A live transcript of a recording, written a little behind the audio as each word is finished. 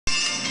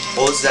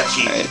Well, this is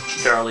actually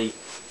fairly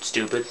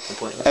stupid and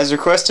pointless. As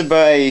requested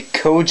by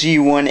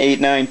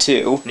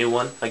Koji1892. New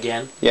one,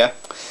 again. Yeah.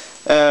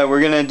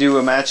 We're gonna do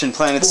a match in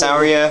Planet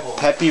Sauria.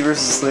 Peppy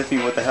versus Slippy.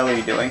 What the hell are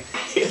you doing?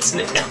 It's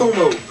an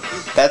Elmo.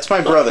 That's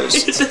my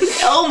brother's. It's an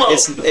Elmo.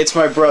 It's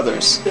my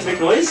brother's. Does it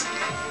make noise?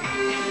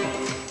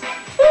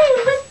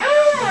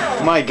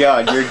 My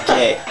God, you're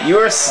gay. You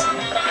are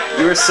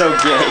so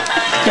gay.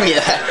 Give me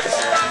that.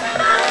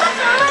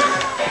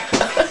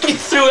 You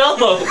threw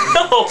Elmo.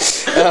 No,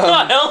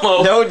 not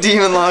Elmo. No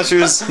demon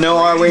launchers, no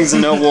R-wings,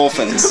 and no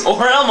wolfins.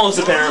 Or Elmos,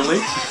 apparently.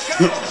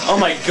 Oh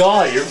my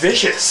God, you're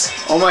vicious.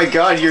 Oh my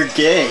God, you're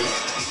gay.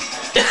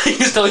 You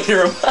can still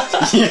hear him.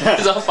 Yeah.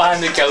 He's up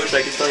behind the couch.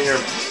 I can still hear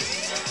him.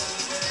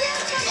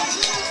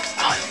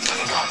 Oh,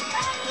 fucking God.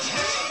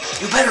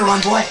 You better run,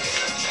 boy.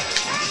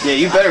 Yeah,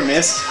 you better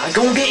miss. I'm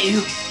gonna get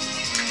you.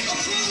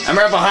 I'm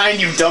right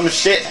behind you, dumb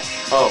shit.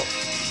 Oh.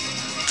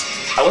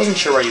 I wasn't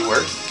sure where you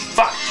were.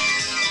 Fuck.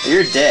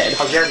 You're dead.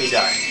 How dare you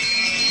die?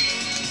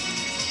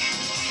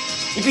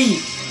 Yippee!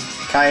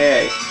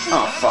 Kaye.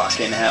 Oh,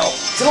 fucking hell.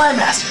 It's a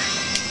Landmaster.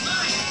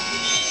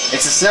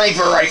 It's a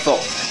sniper rifle.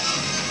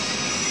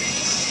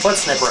 What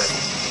sniper rifle?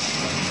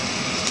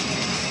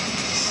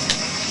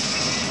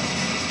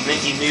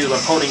 Make you noob.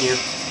 I'm honing you.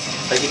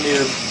 Like a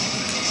noob.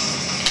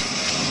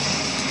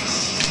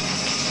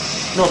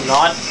 No, I'm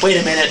not. Wait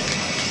a minute.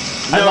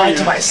 I lied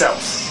to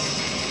myself.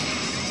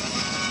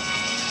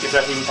 If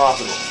that's even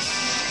possible.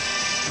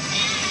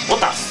 What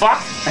the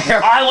fuck?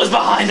 I was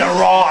behind a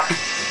rock.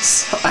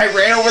 I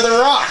ran over the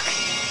rock.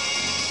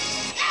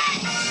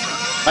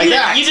 Like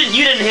that. You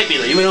didn't hit me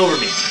though. You went over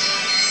me.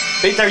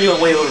 Right there, you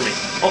went way over me.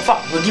 Oh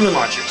fuck! The demon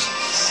launchers.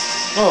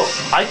 Oh,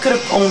 I could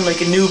have owned like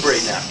a noob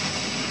right now,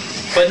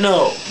 but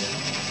no.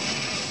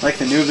 Like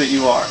the noob that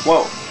you are.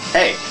 Whoa!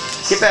 Hey,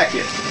 get back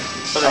here.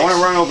 Oh, I want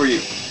to run over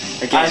you.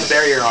 Again. I have a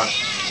barrier on.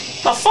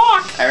 The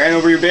fuck! I ran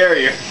over your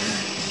barrier.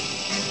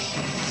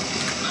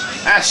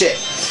 Ah shit!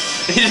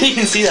 You didn't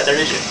even see that there,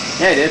 did you?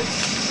 Yeah, I did.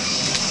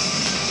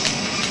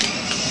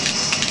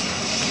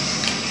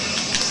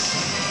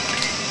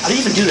 How do you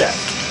even do that?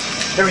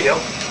 There we go.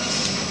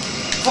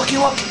 Fuck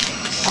you up.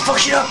 I'll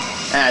fuck you up.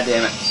 Ah,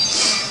 damn it.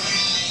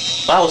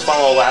 Well, that was fun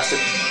while it lasted.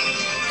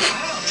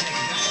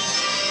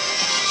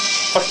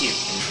 Fuck you.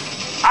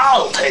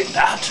 I'll take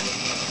that.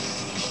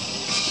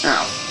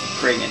 Oh,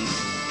 friggin'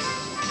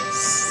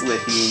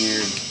 Slippy in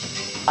your...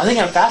 I think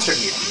I'm faster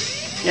than you.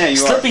 Yeah, you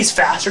Slippy's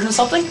faster than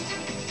something? are.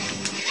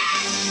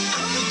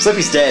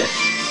 Slippy's dead.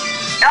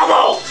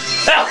 Elmo!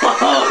 Elmo!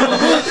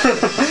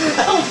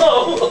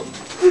 Elmo!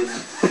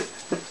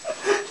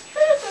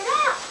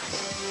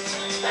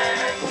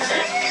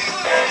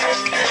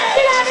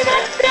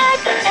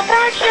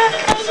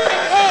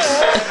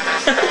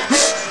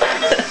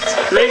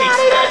 That's great.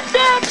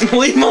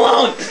 Leave him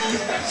alone!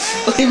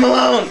 Leave him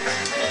alone!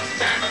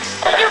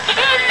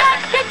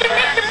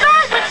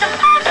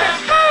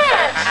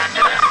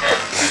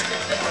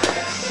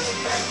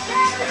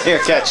 Here,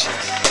 catch.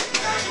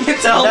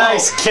 It's Elmo!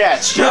 Nice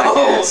catch, No!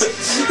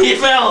 jackass. He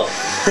fell!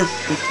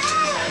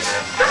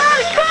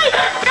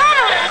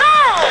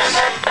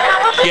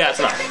 Yeah, it's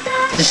not.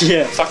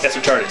 Yeah. Fuck, that's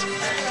retarded.